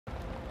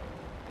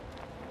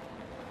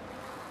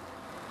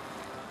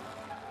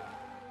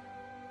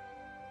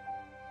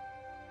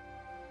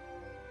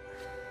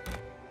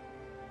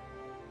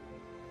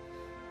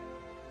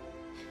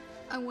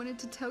I wanted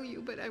to tell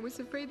you, but I was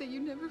afraid that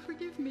you'd never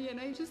forgive me, and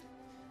I just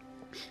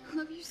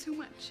love you so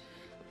much.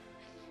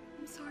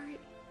 I'm sorry.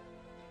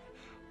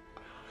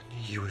 I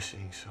knew you were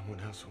seeing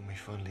someone else when we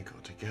finally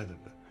got together,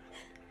 but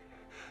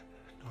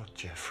not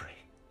Jeffrey.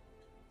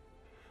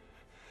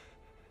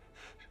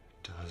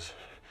 Does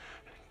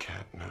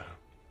Kat know?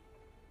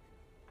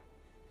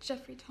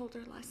 Jeffrey told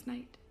her last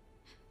night.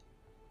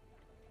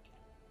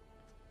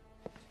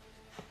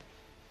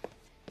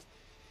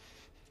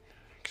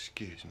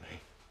 Excuse me.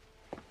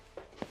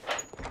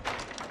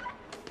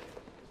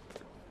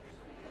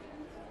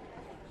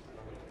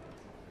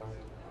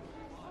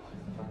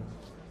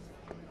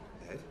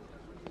 Ed?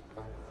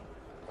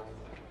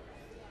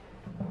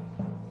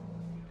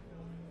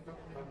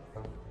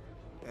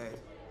 Ed?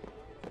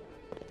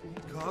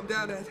 Calm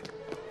down, Ed.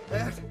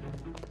 Ed?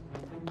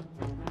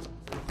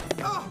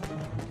 Oh!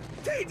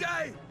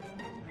 TJ!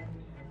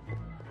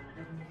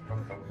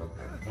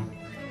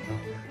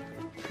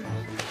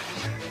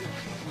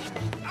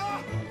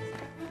 Oh!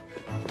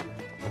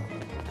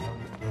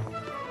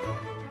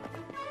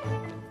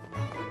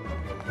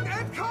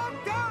 Ed, calm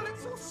down.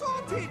 It's all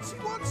sorted. She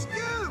wants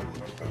you.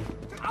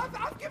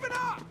 I've given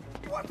up.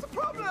 What's the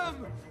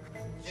problem?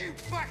 You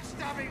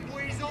backstabbing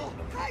weasel!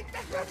 Hey,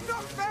 that's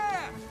not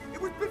fair.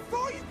 It was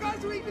before you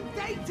guys were even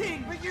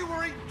dating. But you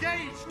were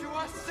engaged to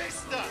her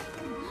sister!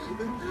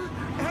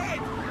 Ed,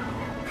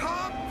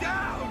 calm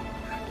down.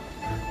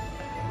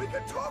 We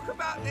can talk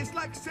about this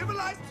like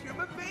civilized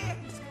human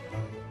beings.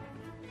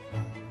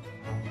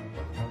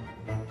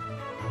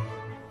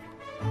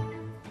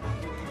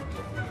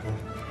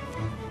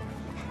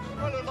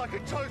 I look like a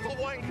total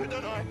wanker,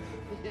 don't I?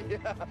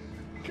 Yeah,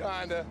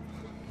 kinda.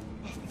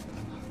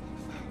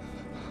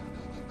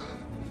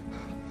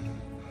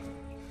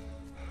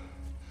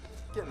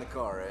 Get in the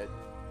car, Ed.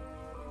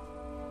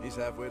 He's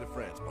halfway to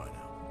France by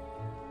now.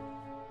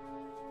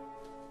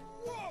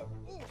 Whoa!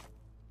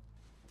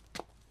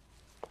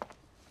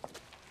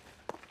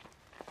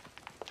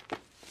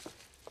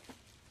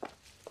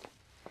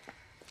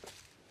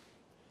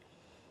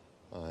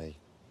 I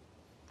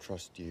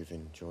trust you've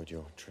enjoyed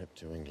your trip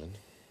to England.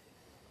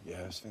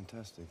 Yeah, it's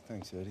fantastic.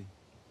 Thanks, Eddie.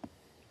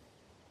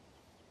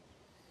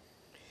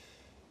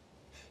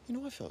 You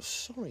know, I felt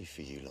sorry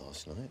for you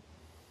last night.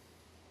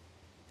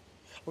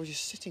 I was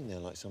just sitting there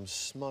like some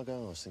smug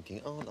ass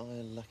thinking, aren't I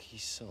a lucky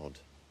sod?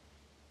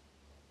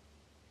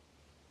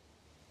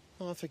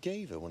 I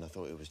forgave her when I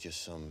thought it was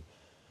just some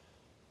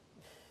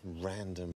random